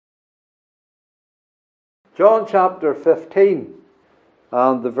John chapter 15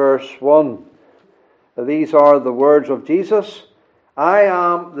 and the verse 1. These are the words of Jesus. I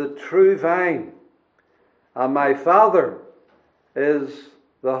am the true vine, and my Father is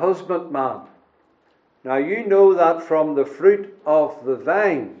the husbandman. Now you know that from the fruit of the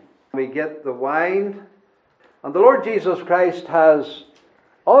vine we get the wine. And the Lord Jesus Christ has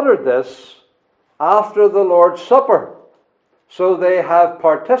uttered this after the Lord's Supper. So they have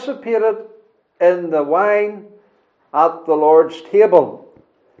participated in the wine at the Lord's table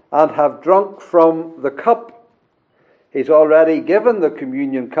and have drunk from the cup. He's already given the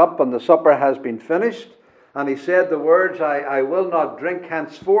communion cup and the supper has been finished. And he said the words, I will not drink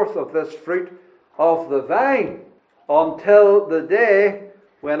henceforth of this fruit of the vine until the day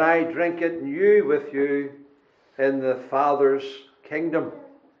when I drink it new with you in the Father's kingdom.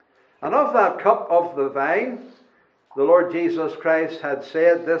 And of that cup of the vine, the Lord Jesus Christ had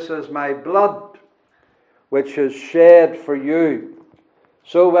said, this is my blood, which is shed for you.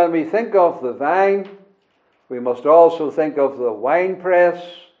 So when we think of the vine, we must also think of the winepress,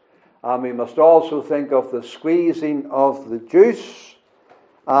 and we must also think of the squeezing of the juice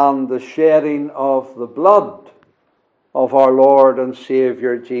and the shedding of the blood of our Lord and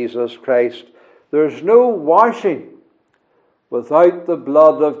Saviour Jesus Christ. There's no washing without the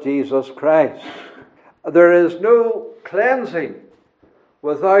blood of Jesus Christ. There is no cleansing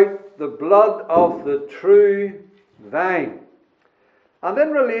without the blood of the true vine. And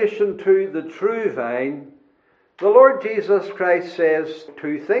in relation to the true vine, the Lord Jesus Christ says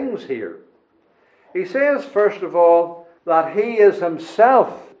two things here. He says, first of all, that He is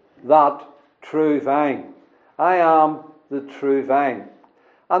Himself that true vine. I am the true vine.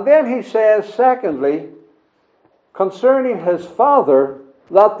 And then He says, secondly, concerning His Father,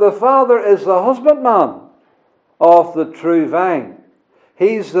 that the Father is the husbandman of the true vine.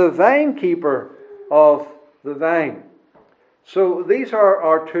 He's the vine keeper of the vine. So these are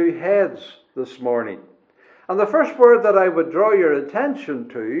our two heads this morning. And the first word that I would draw your attention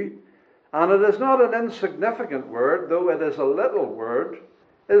to, and it is not an insignificant word, though it is a little word,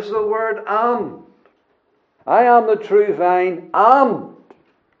 is the word and. I am the true vine and.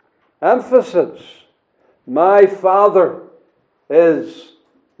 Emphasis. My Father is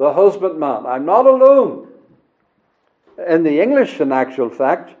the husbandman. I'm not alone. In the English, in actual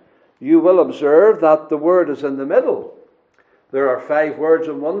fact, you will observe that the word is in the middle. There are 5 words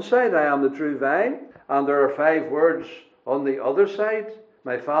on one side, I am the true vine, and there are 5 words on the other side,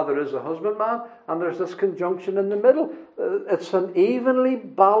 my Father is the husbandman, and there's this conjunction in the middle. It's an evenly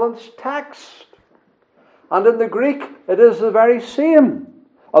balanced text. And in the Greek, it is the very same.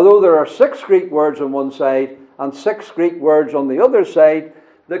 Although there are 6 Greek words on one side and 6 Greek words on the other side,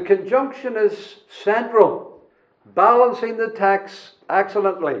 the conjunction is central, balancing the text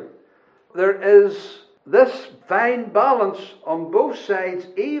excellently. There is this fine balance on both sides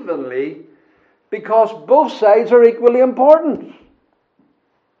evenly because both sides are equally important.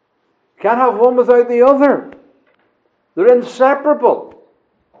 Can't have one without the other. They're inseparable.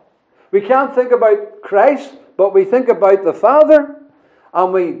 We can't think about Christ, but we think about the Father,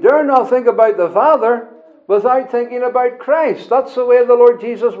 and we dare not think about the Father without thinking about Christ. That's the way the Lord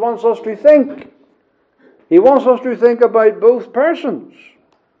Jesus wants us to think. He wants us to think about both persons.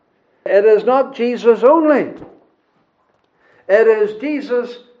 It is not Jesus only. It is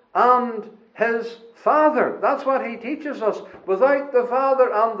Jesus and His Father. That's what He teaches us. Without the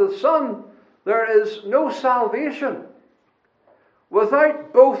Father and the Son, there is no salvation.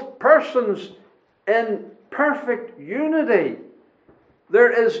 Without both persons in perfect unity,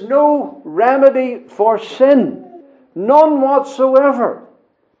 there is no remedy for sin. None whatsoever.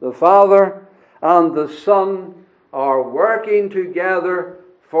 The Father and the Son are working together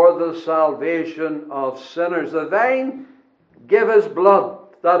for the salvation of sinners. The vine gave His blood,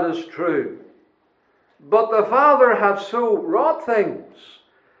 that is true. But the Father hath so wrought things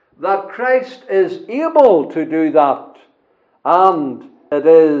that Christ is able to do that, and it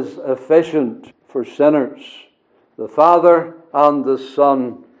is efficient for sinners. The Father and the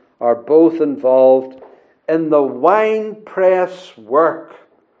Son are both involved in the winepress work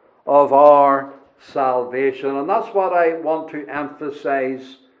of our salvation. And that's what I want to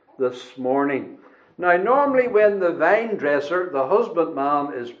emphasize this morning. Now, normally when the vine dresser, the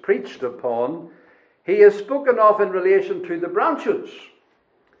husbandman, is preached upon, he is spoken of in relation to the branches.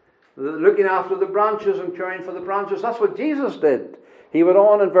 Looking after the branches and caring for the branches. That's what Jesus did. He went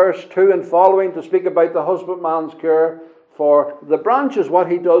on in verse 2 and following to speak about the husbandman's care for the branches, what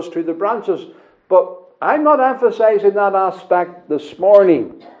he does to the branches. But I'm not emphasizing that aspect this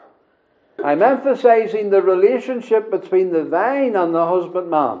morning. I'm emphasizing the relationship between the vine and the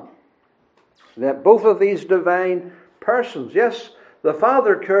husbandman. That both of these divine persons, yes, the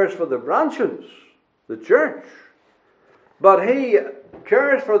Father cares for the branches, the church, but he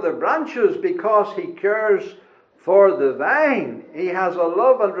cares for the branches because he cares for the vine. He has a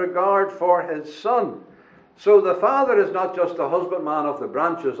love and regard for his Son. So the Father is not just the husbandman of the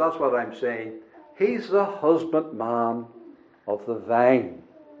branches, that's what I'm saying. He's the husbandman of the vine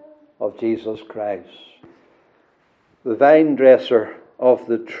of Jesus Christ. The vine dresser of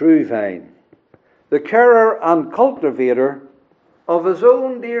the true vine. The carer and cultivator of his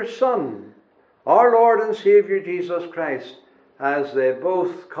own dear Son, our Lord and Saviour Jesus Christ, as they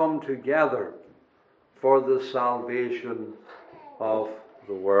both come together for the salvation of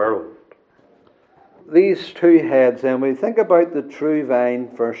the world. These two heads, then, we think about the true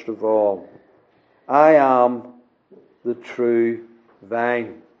vine first of all. I am the true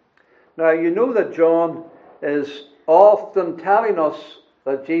vine. Now, you know that John is often telling us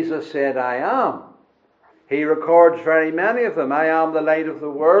that Jesus said, I am. He records very many of them. I am the light of the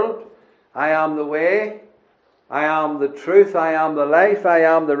world. I am the way. I am the truth. I am the life. I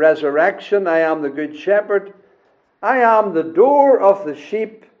am the resurrection. I am the good shepherd. I am the door of the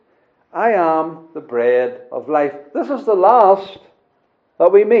sheep. I am the bread of life. This is the last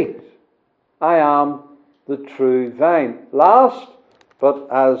that we meet. I am the true vine. Last, but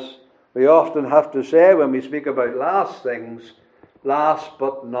as we often have to say when we speak about last things, last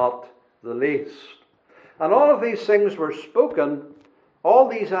but not the least. And all of these things were spoken, all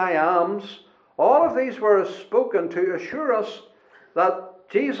these I ams, all of these were spoken to assure us that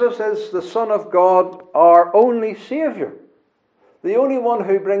Jesus is the Son of God, our only Saviour. The only one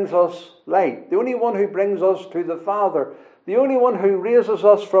who brings us light, the only one who brings us to the Father, the only one who raises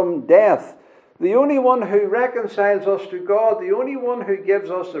us from death, the only one who reconciles us to God, the only one who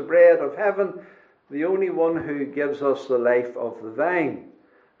gives us the bread of heaven, the only one who gives us the life of the vine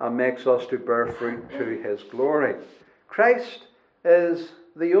and makes us to bear fruit to his glory. Christ is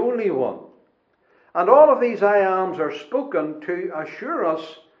the only one. And all of these I ams are spoken to assure us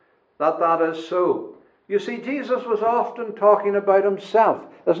that that is so. You see, Jesus was often talking about himself.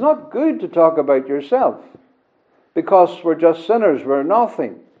 It's not good to talk about yourself because we're just sinners, we're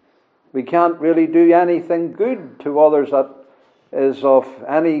nothing. We can't really do anything good to others that is of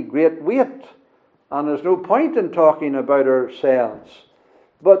any great weight. And there's no point in talking about ourselves.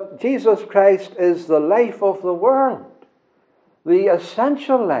 But Jesus Christ is the life of the world, the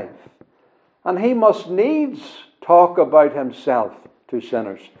essential life. And he must needs talk about himself to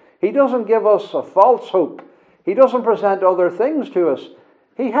sinners. He doesn't give us a false hope. He doesn't present other things to us.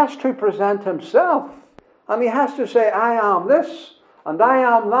 He has to present himself. And he has to say, I am this and I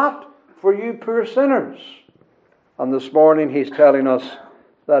am that for you poor sinners. And this morning he's telling us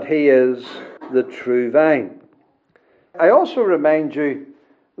that he is the true vine. I also remind you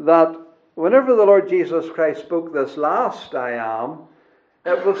that whenever the Lord Jesus Christ spoke this last I am,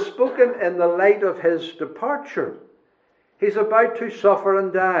 it was spoken in the light of his departure. He's about to suffer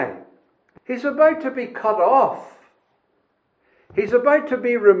and die. He's about to be cut off. He's about to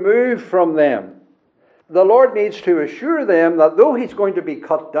be removed from them. The Lord needs to assure them that though he's going to be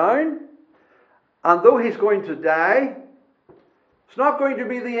cut down, and though he's going to die, it's not going to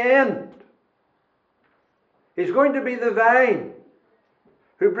be the end. He's going to be the vine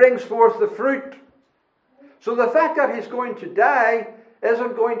who brings forth the fruit. So the fact that he's going to die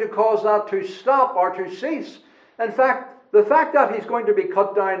isn't going to cause that to stop or to cease. In fact, the fact that he's going to be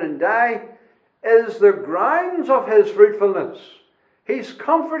cut down and die is the grounds of his fruitfulness. He's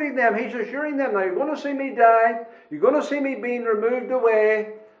comforting them. He's assuring them, now you're going to see me die. You're going to see me being removed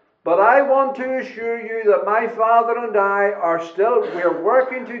away. But I want to assure you that my Father and I are still, we're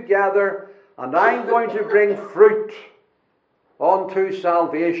working together, and I'm going to bring fruit unto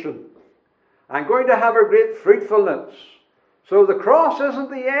salvation. I'm going to have a great fruitfulness. So the cross isn't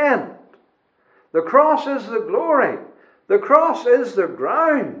the end. The cross is the glory. The cross is the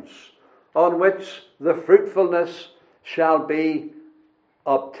grounds on which the fruitfulness shall be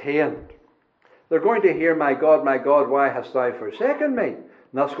obtained. They're going to hear, my God, why hast thou forsaken me?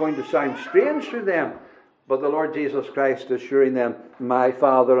 And that's going to sound strange to them. But the Lord Jesus Christ is assuring them, my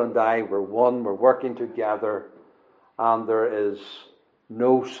Father and I, we're one, we're working together, and there is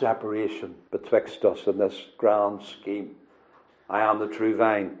no separation betwixt us in this grand scheme. I am the true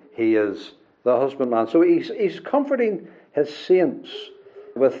vine. He is the husbandman. So he's comforting his saints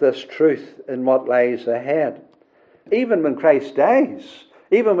with this truth in what lies ahead. Even when Christ dies,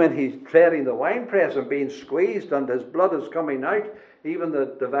 even when he's treading the winepress and being squeezed and his blood is coming out, even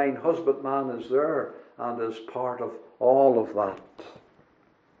the divine husbandman is there and is part of all of that.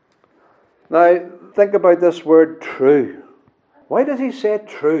 Now, think about this word true. Why does he say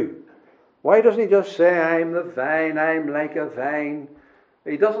true? Why doesn't he just say, I'm the vine, I'm like a vine?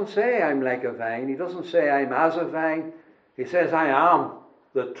 He doesn't say, I'm like a vine. He doesn't say, I'm as a vine. He says, I am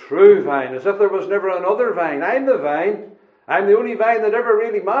the true vine, as if there was never another vine. I'm the vine. I'm the only vine that ever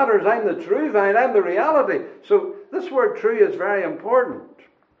really matters. I'm the true vine. I'm the reality. So this word true is very important.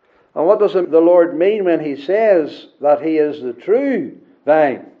 And what does the Lord mean when he says that he is the true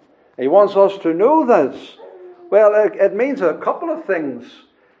vine? He wants us to know this. Well, it means a couple of things.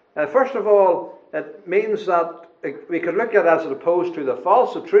 First of all, it means that we could look at it as opposed to the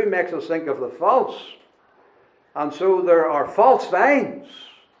false. The true makes us think of the false. And so there are false vines.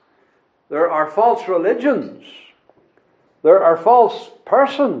 There are false religions. There are false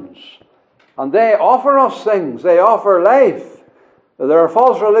persons. And they offer us things. They offer life. There are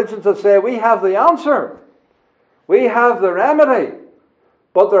false religions that say, we have the answer. We have the remedy.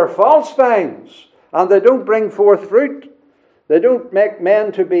 But they're false vines. And they don't bring forth fruit. They don't make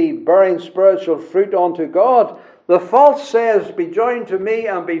men to be bearing spiritual fruit unto God. The false says, be joined to me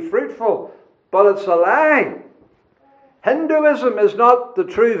and be fruitful. But it's a lie. Hinduism is not the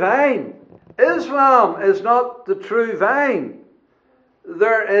true vine. Islam is not the true vine.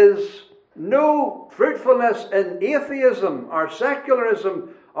 There is no fruitfulness in atheism or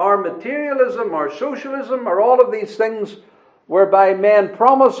secularism or materialism or socialism or all of these things whereby men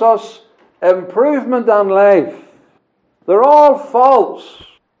promise us improvement and life. They're all false.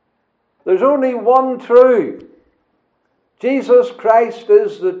 There's only one true. Jesus Christ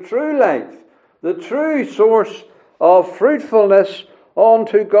is the true life, the true source of fruitfulness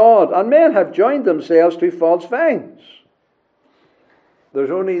unto God. And men have joined themselves to false vines. There's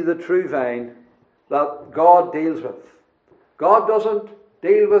only the true vine that God deals with. God doesn't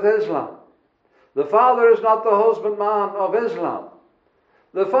deal with Islam. The Father is not the husbandman of Islam.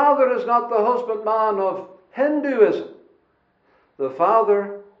 The Father is not the husbandman of Hinduism. The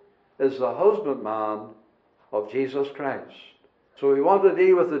Father is the husbandman of Jesus Christ. So we want to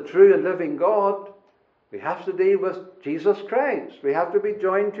deal with the true and living God. We have to deal with Jesus Christ. We have to be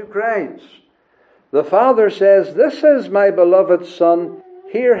joined to Christ. The Father says, this is my beloved Son,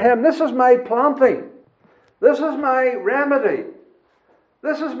 hear him. This is my planting. This is my remedy.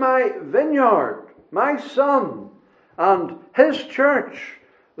 This is my vineyard, my Son, and his church,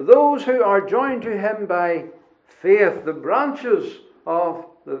 those who are joined to him by faith, the branches of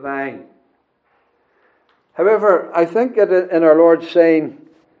the vine. However, I think in our Lord's saying,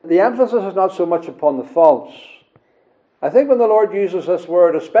 the emphasis is not so much upon the false. I think when the Lord uses this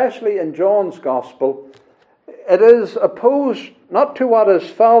word, especially in John's Gospel, it is opposed not to what is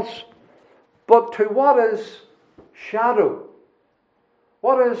false, but to what is shadow.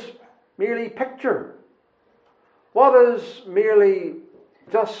 What is merely picture. What is merely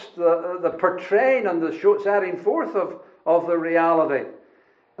just the portraying and the setting forth of the reality.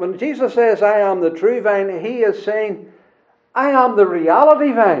 When Jesus says, I am the true vine, he is saying, I am the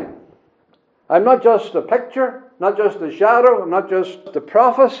reality vine. I'm not just a picture, not just a shadow, I'm not just the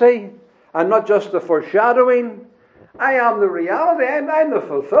prophecy, I'm not just the foreshadowing. I am the reality, I'm the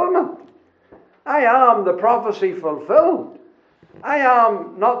fulfillment. I am the prophecy fulfilled. I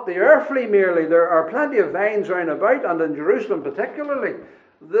am not the earthly merely. There are plenty of vines round about, and in Jerusalem particularly.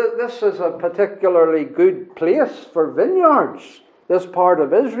 This is a particularly good place for vineyards, this part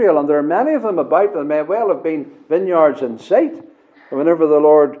of Israel, and there are many of them about, and may well have been vineyards in sight whenever the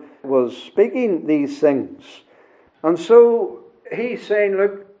Lord was speaking these things. And so he's saying,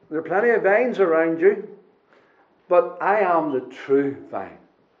 look, there are plenty of vines around you, but I am the true vine.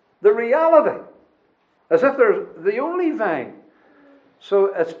 The reality. As if there's the only vine.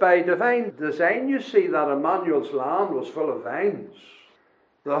 So it's by divine design, you see, that Emmanuel's land was full of vines.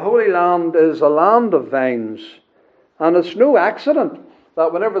 The Holy Land is a land of vines. And it's no accident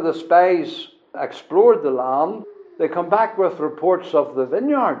that whenever the spies explored the land, they come back with reports of the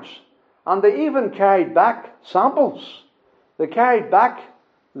vineyards. And they even carried back samples. They carried back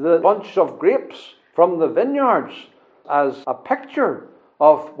the bunch of grapes from the vineyards as a picture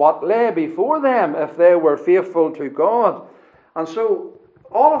of what lay before them if they were faithful to God. And so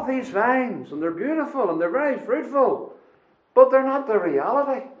all of these vines, and they're beautiful and they're very fruitful, but they're not the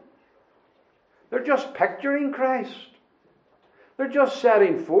reality. They're just picturing Christ. They're just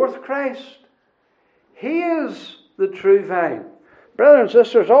setting forth Christ. He is the true vine. Brothers and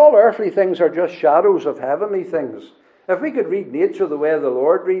sisters, all earthly things are just shadows of heavenly things. If we could read nature the way the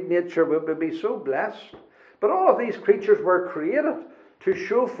Lord read nature, we would be so blessed. But all of these creatures were created to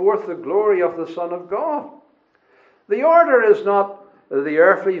show forth the glory of the Son of God. The order is not the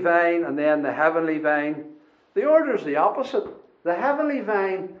earthly vine and then the heavenly vine. The order is the opposite. The heavenly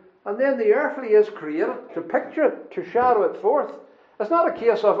vine and then the earthly is created to picture it, to shadow it forth. It's not a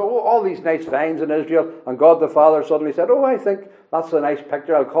case of, all these nice vines in Israel, and God the Father suddenly said, I think that's a nice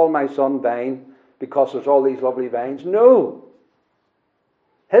picture. I'll call my son Vine because there's all these lovely vines. No.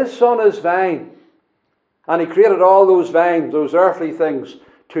 His son is vine. And he created all those vines, those earthly things,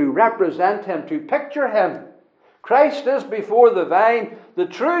 to represent him, to picture him. Christ is before the vine. The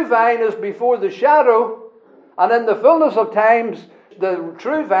true vine is before the shadow. And in the fullness of times, the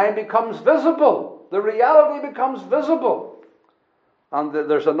true vine becomes visible. The reality becomes visible. And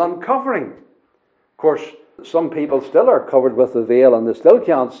there's an uncovering. Of course, some people still are covered with the veil and they still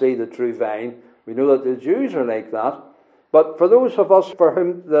can't see the true vine. We know that the Jews are like that. But for those of us for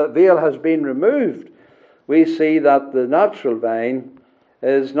whom the veil has been removed, we see that the natural vine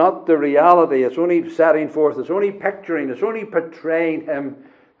is not the reality. It's only setting forth, it's only picturing, it's only portraying him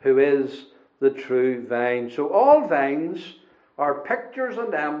who is the true vine. So all vines are pictures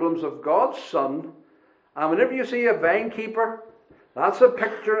and emblems of God's Son. And whenever you see a vine keeper, that's a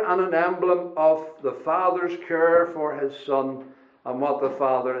picture and an emblem of the Father's care for his Son and what the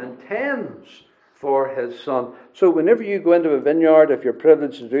Father intends for his Son. So whenever you go into a vineyard, if you're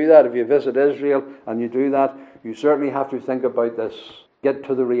privileged to do that, if you visit Israel and you do that, you certainly have to think about this. Get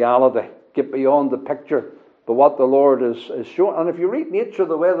to the reality. Get beyond the picture, but what the Lord is showing. And if you read nature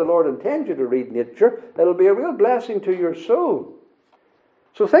the way the Lord intends you to read nature, it'll be a real blessing to your soul.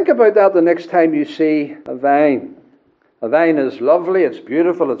 So think about that the next time you see a vine. A vine is lovely, it's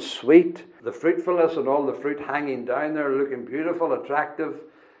beautiful, it's sweet. The fruitfulness and all the fruit hanging down there looking beautiful, attractive.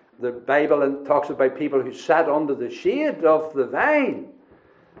 The Bible talks about people who sat under the shade of the vine,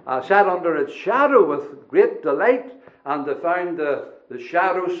 sat under its shadow with great delight, and they found the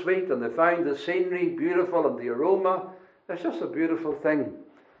shadow sweet, and they found the scenery beautiful and the aroma. It's just a beautiful thing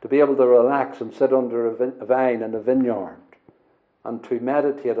to be able to relax and sit under a vine in a vineyard and to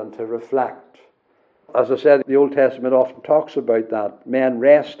meditate and to reflect. As I said, the Old Testament often talks about that. Men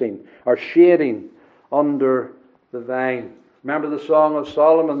resting or shading under the vine. Remember the Song of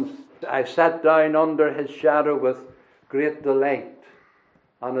Solomon? I sat down under his shadow with great delight,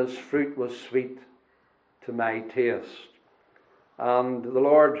 and his fruit was sweet to my taste. And the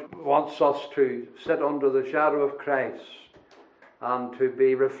Lord wants us to sit under the shadow of Christ and to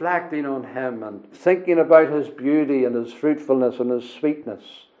be reflecting on him and thinking about his beauty and his fruitfulness and his sweetness.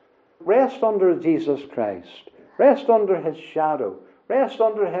 Rest under Jesus Christ. Rest under his shadow. Rest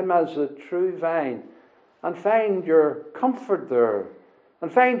under him as the true vine. And find your comfort there.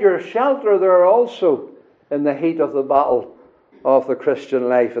 And find your shelter there also in the heat of the battle of the Christian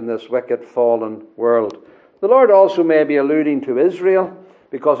life in this wicked, fallen world. The Lord also may be alluding to Israel,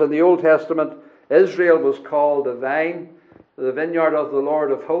 because in the Old Testament, Israel was called a vine. The vineyard of the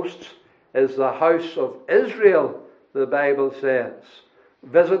Lord of hosts is the house of Israel, the Bible says.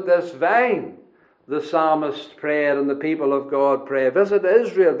 Visit this vine, the psalmist prayed and the people of God pray. Visit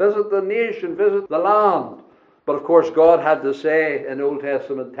Israel, visit the nation, visit the land. But of course God had to say in Old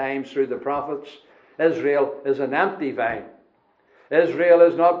Testament times through the prophets, Israel is an empty vine. Israel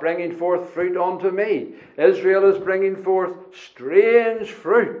is not bringing forth fruit unto me. Israel is bringing forth strange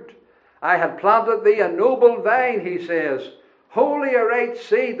fruit. I had planted thee a noble vine, he says, wholly a right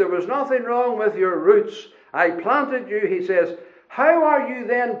seed. There was nothing wrong with your roots. I planted you, he says. How are you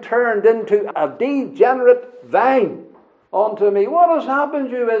then turned into a degenerate vine unto me? What has happened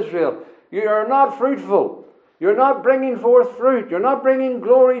to you, Israel? You are not fruitful. You're not bringing forth fruit. You're not bringing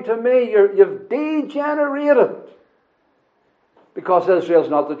glory to me. You've degenerated. Because Israel's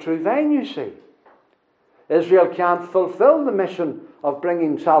not the true vine, you see. Israel can't fulfill the mission of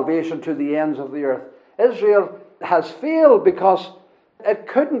bringing salvation to the ends of the earth. Israel has failed because it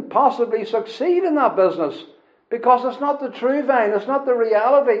couldn't possibly succeed in that business. Because it's not the true vine, it's not the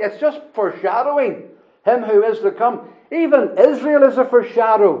reality, it's just foreshadowing him who is to come. Even Israel is a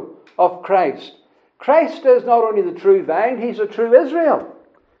foreshadow of Christ. Christ is not only the true vine, he's a true Israel.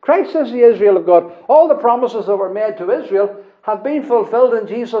 Christ is the Israel of God. All the promises that were made to Israel have been fulfilled in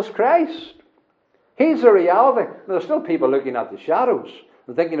Jesus Christ. He's the reality. There's still people looking at the shadows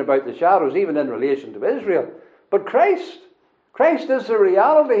and thinking about the shadows, even in relation to Israel. But Christ is the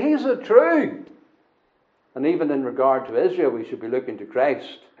reality, he's the true. And even in regard to Israel, we should be looking to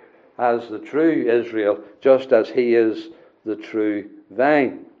Christ as the true Israel, just as he is the true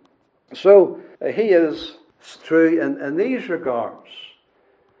vine. So he is true in these regards.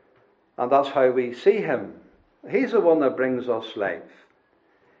 And that's how we see him. He's the one that brings us life.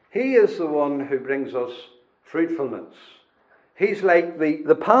 He is the one who brings us fruitfulness. He's like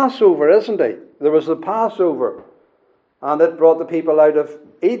the Passover, isn't he? There was the Passover, and it brought the people out of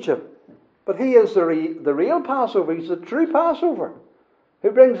Egypt. But he is the real Passover. He's the true Passover,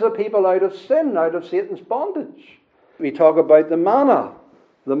 who brings the people out of sin, out of Satan's bondage. We talk about the manna.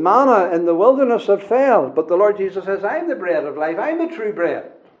 The manna in the wilderness that fell. But the Lord Jesus says, I'm the bread of life. I'm the true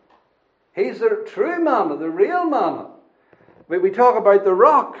bread. He's the true manna, the real manna. We talk about the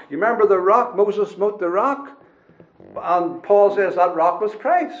rock. You remember the rock? Moses smote the rock. And Paul says that rock was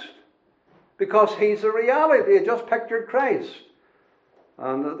Christ. Because he's the reality. He just pictured Christ.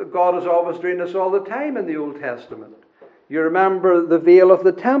 And God is always doing this all the time in the Old Testament. You remember the veil of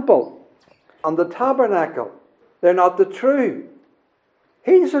the temple and the tabernacle. They're not the true.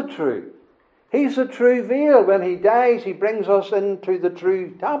 He's the true. He's the true veil. When he dies, he brings us into the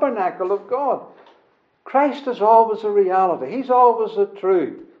true tabernacle of God. Christ is always a reality. He's always the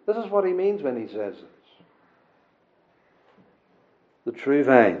true. This is what he means when he says this. The true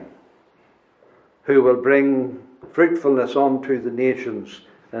vine, who will bring fruitfulness unto the nations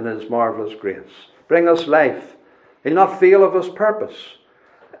in his marvellous grace. Bring us life. He'll not fail of his purpose.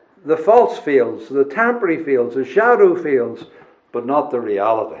 The false fails, the temporary fails, the shadow fails, but not the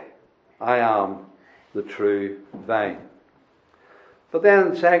reality. I am the true vine. But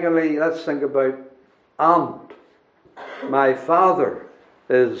then, secondly, let's think about and. My Father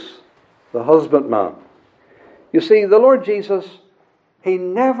is the husbandman. You see, the Lord Jesus, he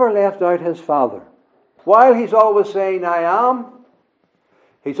never left out his Father. While he's always saying, I am,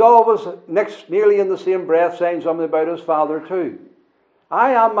 he's always nearly in the same breath saying something about his Father too.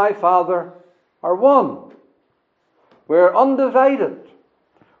 I am, my Father are one. We're undivided.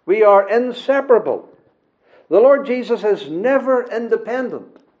 We are inseparable. The Lord Jesus is never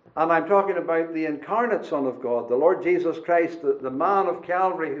independent. And I'm talking about the incarnate Son of God, the Lord Jesus Christ, the man of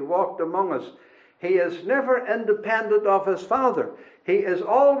Calvary who walked among us. He is never independent of his Father. He is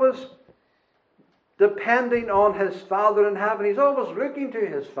always depending on his Father in heaven. He's always looking to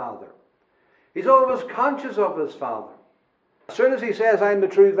his Father. He's always conscious of his Father. As soon as he says, I'm the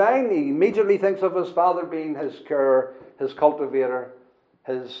true vine, he immediately thinks of his Father being his carer, his cultivator,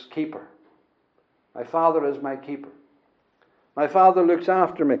 his keeper. My Father is my keeper. My Father looks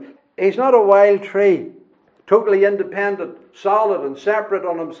after me. He's not a wild tree, totally independent, solid and separate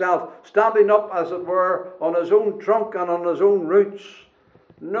on himself, standing up, as it were, on his own trunk and on his own roots.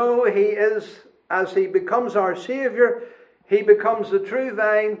 No, he is, as he becomes our Saviour, he becomes the true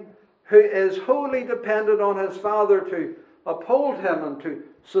vine who is wholly dependent on his Father to uphold him and to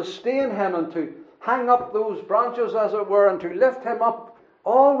sustain him and to hang up those branches, as it were, and to lift him up,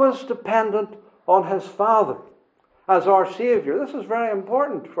 always dependent on his Father as our Saviour. This is very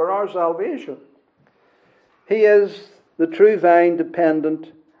important for our salvation. He is the true vine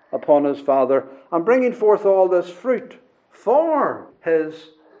dependent upon his Father and bringing forth all this fruit for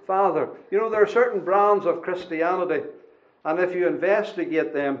his Father. You know, there are certain brands of Christianity, and if you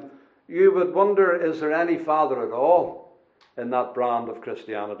investigate them, you would wonder, is there any Father at all in that brand of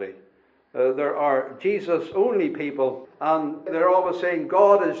Christianity? There are Jesus-only people, and they're always saying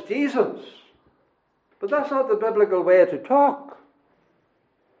God is Jesus. But that's not the biblical way to talk.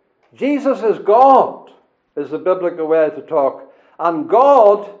 Jesus is God, is the biblical way to talk. And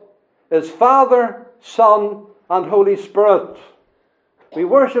God is Father, Son, and Holy Spirit. We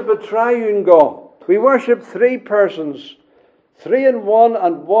worship a triune God. We worship three persons, three in one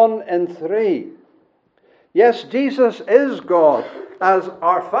and one in three. Yes, Jesus is God, as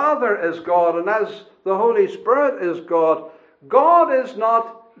our Father is God, and as the Holy Spirit is God. God is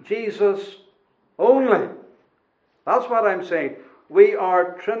not Jesus only. That's what I'm saying. We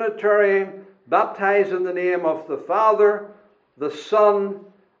are Trinitarian, baptized in the name of the Father, the Son,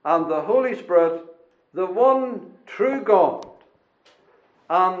 and the Holy Spirit, the one true God.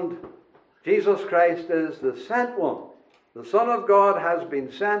 And Jesus Christ is the sent one. The Son of God has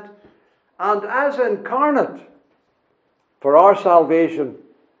been sent, and as incarnate for our salvation,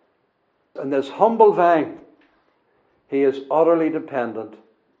 in this humble vine, he is utterly dependent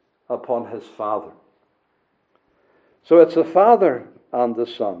upon his Father. So it's the Father and the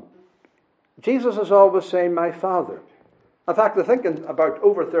Son. Jesus is always saying, my Father. In fact, I think about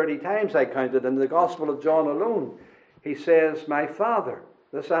over 30 times I counted in the Gospel of John alone, he says, my Father.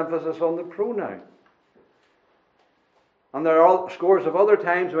 This emphasis on the pronoun. And there are scores of other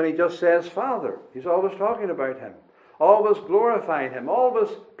times when he just says Father. He's always talking about him. Always glorifying him. Always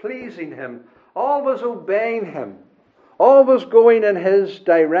pleasing him. Always obeying him. Always going in his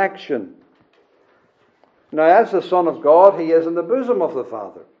direction. Now, as the Son of God, he is in the bosom of the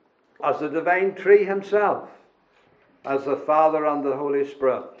Father. As the divine tree himself. As the Father and the Holy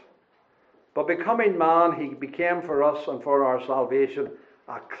Spirit. But becoming man, he became for us and for our salvation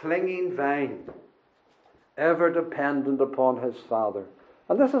a clinging vine, ever dependent upon his Father.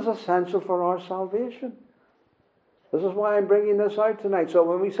 And this is essential for our salvation. This is why I'm bringing this out tonight. So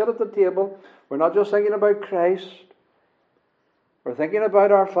when we sit at the table, we're not just thinking about Christ, We're thinking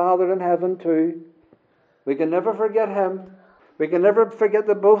about our Father in heaven too. We can never forget Him. We can never forget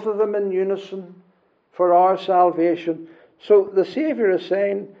the both of them in unison for our salvation. So the Saviour is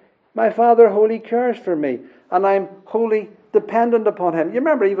saying, my Father wholly cares for me, and I'm wholly dependent upon Him. You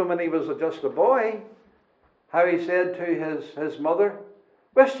remember even when He was just a boy, how He said to his mother,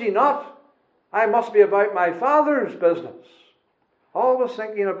 wist ye not, I must be about my Father's business. Always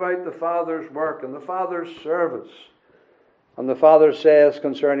thinking about the Father's work and the Father's service. And the Father says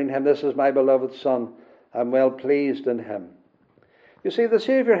concerning Him, this is my beloved Son, I'm well pleased in Him. You see, the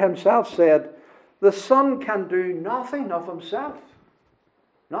Saviour Himself said, the Son can do nothing of Himself.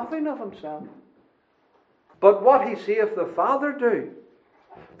 Nothing of Himself. But what He saith the Father do.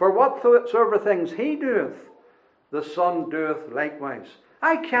 For whatsoever things He doeth, the Son doeth likewise.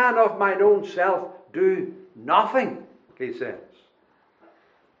 I can of mine own self do nothing, He says.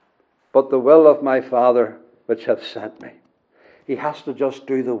 But the will of my Father which hath sent me. He has to just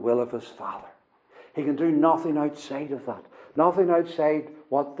do the will of His Father. He can do nothing outside of that. Nothing outside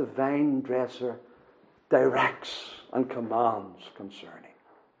what the vine dresser directs and commands concerning.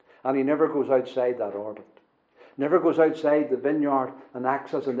 And He never goes outside that orbit. Never goes outside the vineyard and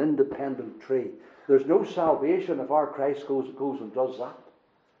acts as an independent tree. There's no salvation if our Christ goes and does that.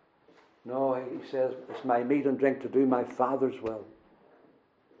 No, He says, it's my meat and drink to do my Father's will.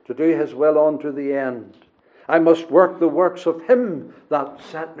 To do His will on to the end. I must work the works of Him that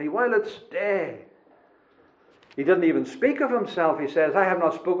sent me while it's day. He didn't even speak of Himself. He says, I have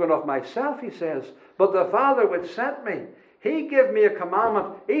not spoken of myself, He says, but the Father which sent me. He gave me a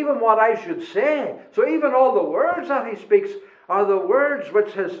commandment, even what I should say. So even all the words that He speaks are the words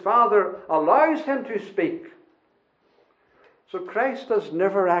which His Father allows Him to speak. So Christ is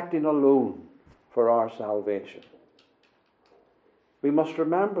never acting alone for our salvation. We must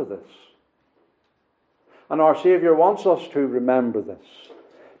remember this. And our Saviour wants us to remember this.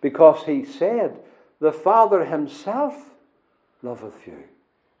 Because He said, the Father Himself loveth you.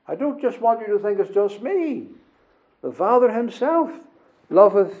 I don't just want you to think it's just me. The Father Himself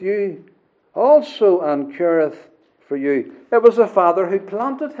loveth you also and careth for you. It was the Father who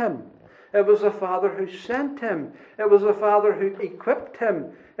planted Him. It was the Father who sent Him. It was the Father who equipped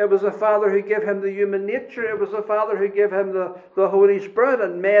Him. It was the Father who gave Him the human nature. It was the Father who gave Him the Holy Spirit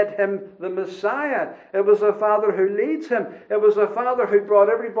and made Him the Messiah. It was the Father who leads Him. It was the Father who brought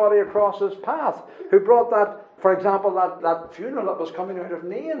everybody across His path. Who brought that, for example, that funeral that was coming out of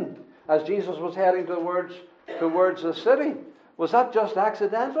Nain as Jesus was heading towards the city. Was that just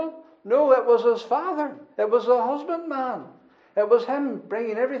accidental? No, it was His Father. It was the husbandman. It was Him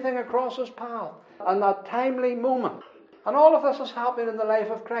bringing everything across His path. And that timely moment. And all of this is happening in the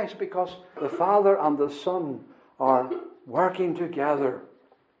life of Christ because the Father and the Son are working together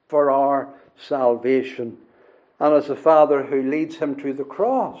for our salvation. And it's the Father who leads Him to the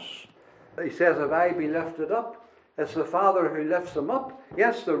cross. He says, if I be lifted up, it's the Father who lifts Him up.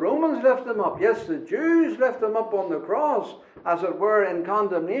 Yes, the Romans lift Him up. Yes, the Jews lift Him up on the cross, as it were, in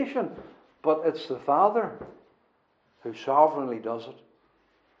condemnation. But it's the Father who sovereignly does it,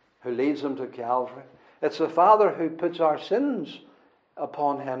 who leads Him to Calvary. It's the Father who puts our sins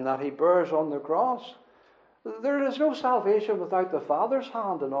upon Him that He bears on the cross. There is no salvation without the Father's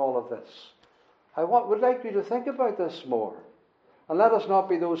hand in all of this. I would like you to think about this more. And let us not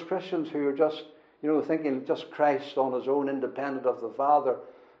be those Christians who are just, thinking just Christ on His own, independent of the Father.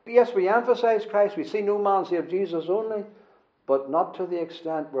 Yes, we emphasize Christ. We see no man save Jesus only. But not to the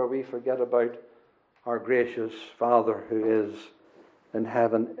extent where we forget about our gracious Father who is in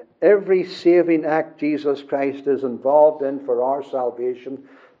heaven. Every saving act Jesus Christ is involved in for our salvation,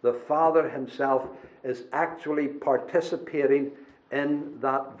 the Father Himself is actually participating in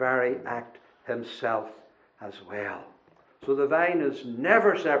that very act Himself as well. So the vine is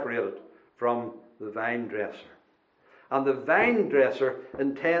never separated from the vine dresser. And the vine dresser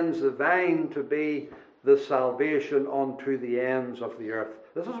intends the vine to be the salvation unto the ends of the earth.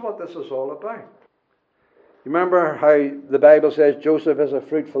 This is what this is all about. You remember how the Bible says Joseph is a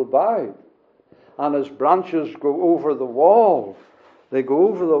fruitful bough, and his branches go over the wall. They go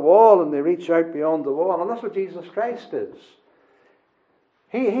over the wall and they reach out beyond the wall. And that's what Jesus Christ is.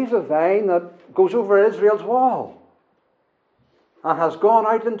 He's a vine that goes over Israel's wall and has gone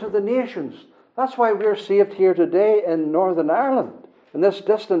out into the nations. That's why we're saved here today in Northern Ireland, in this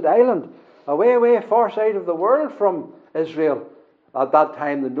distant island, away far side of the world from Israel. At that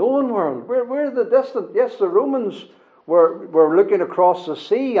time, the known world. We're the distant. Yes, the Romans were looking across the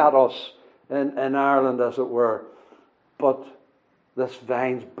sea at us in Ireland, as it were. But this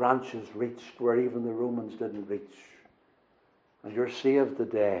vine's branches reached where even the Romans didn't reach. And you're saved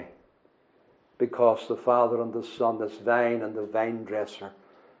today because the Father and the Son, this vine and the vine dresser,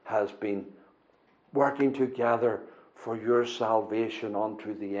 has been working together for your salvation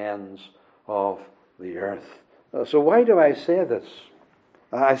unto the ends of the earth. So why do I say this?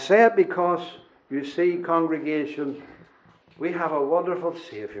 I say it because, you see, congregation, we have a wonderful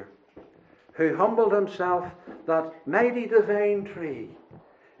Saviour who humbled himself, that mighty divine tree,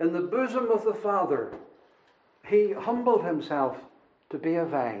 in the bosom of the Father. He humbled himself to be a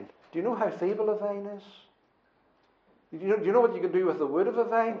vine. Do you know how feeble a vine is? Do you know what you can do with the wood of a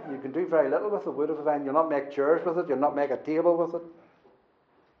vine? You can do very little with the wood of a vine. You'll not make chairs with it. You'll not make a table with it.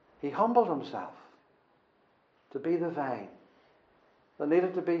 He humbled himself to be the vine that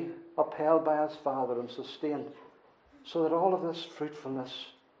needed to be upheld by his Father and sustained, so that all of this fruitfulness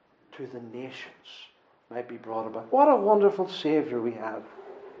to the nations might be brought about. What a wonderful Saviour we have,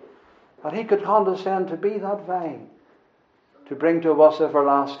 that he could condescend to be that vine, to bring to us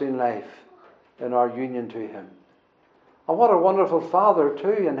everlasting life in our union to him. And what a wonderful Father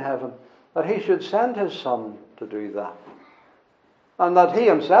too in heaven, that he should send his Son to do that, and that he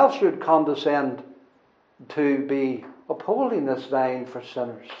himself should condescend to be upholding this vine for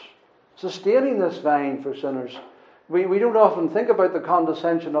sinners, sustaining this vine for sinners. We don't often think about the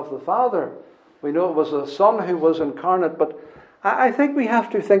condescension of the Father. We know it was the Son who was incarnate, but I think we have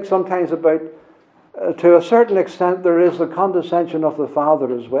to think sometimes about, to a certain extent, there is the condescension of the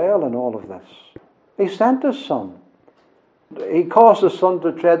Father as well in all of this. He sent his Son. He caused his Son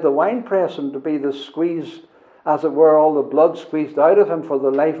to tread the winepress and to be the squeeze, as it were, all the blood squeezed out of him for the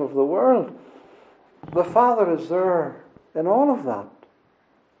life of the world. The Father is there in all of that.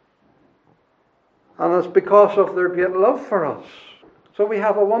 And it's because of their great love for us. So we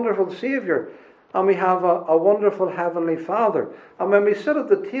have a wonderful Saviour, and we have a wonderful Heavenly Father. And when we sit at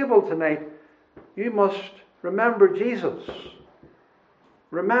the table tonight, you must remember Jesus.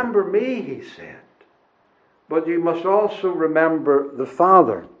 Remember me, he said. But you must also remember the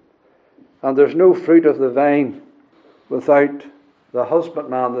Father. And there's no fruit of the vine without the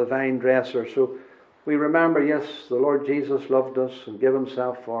husbandman, the vine dresser. So we remember, yes, the Lord Jesus loved us and gave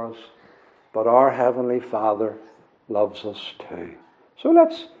himself for us, but our Heavenly Father loves us too. So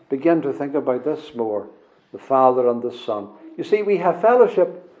let's begin to think about this more, the Father and the Son. You see, we have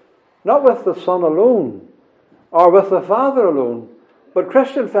fellowship not with the Son alone, or with the Father alone, but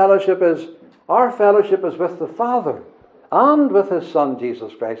Christian fellowship is, our fellowship is with the Father and with his Son,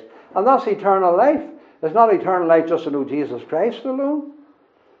 Jesus Christ. And that's eternal life. It's not eternal life just to know Jesus Christ alone.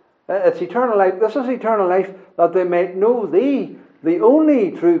 It's eternal life. This is eternal life, that they may know thee, the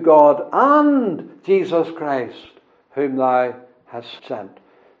only true God, and Jesus Christ, whom thou hast sent.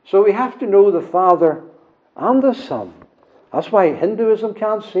 So we have to know the Father and the Son. That's why Hinduism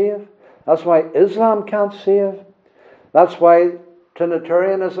can't save. That's why Islam can't save. That's why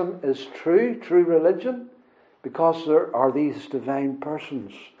Trinitarianism is true religion, because there are these divine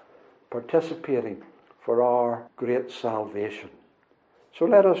persons participating for our great salvation. So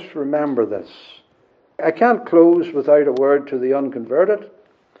let us remember this. I can't close without a word to the unconverted.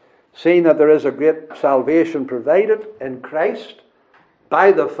 Seeing that there is a great salvation provided in Christ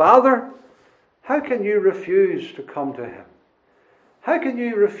by the Father, how can you refuse to come to him? How can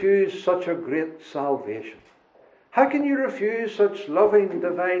you refuse such a great salvation? How can you refuse such loving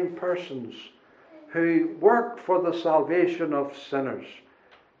divine persons who work for the salvation of sinners?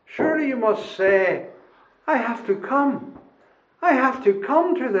 Surely you must say, I have to come. I have to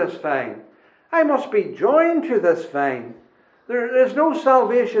come to this vine. I must be joined to this vine. There is no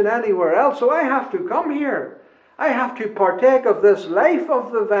salvation anywhere else, so I have to come here. I have to partake of this life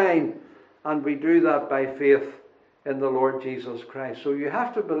of the vine. And we do that by faith in the Lord Jesus Christ. So you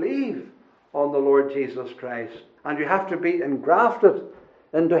have to believe on the Lord Jesus Christ. And you have to be engrafted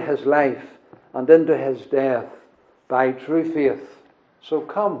into his life and into his death by true faith. So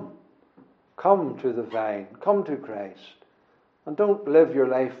come to the vine, come to Christ. And don't live your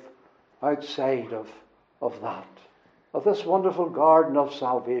life outside of that, of this wonderful garden of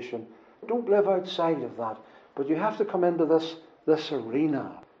salvation. Don't live outside of that. But you have to come into this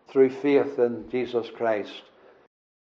arena through faith in Jesus Christ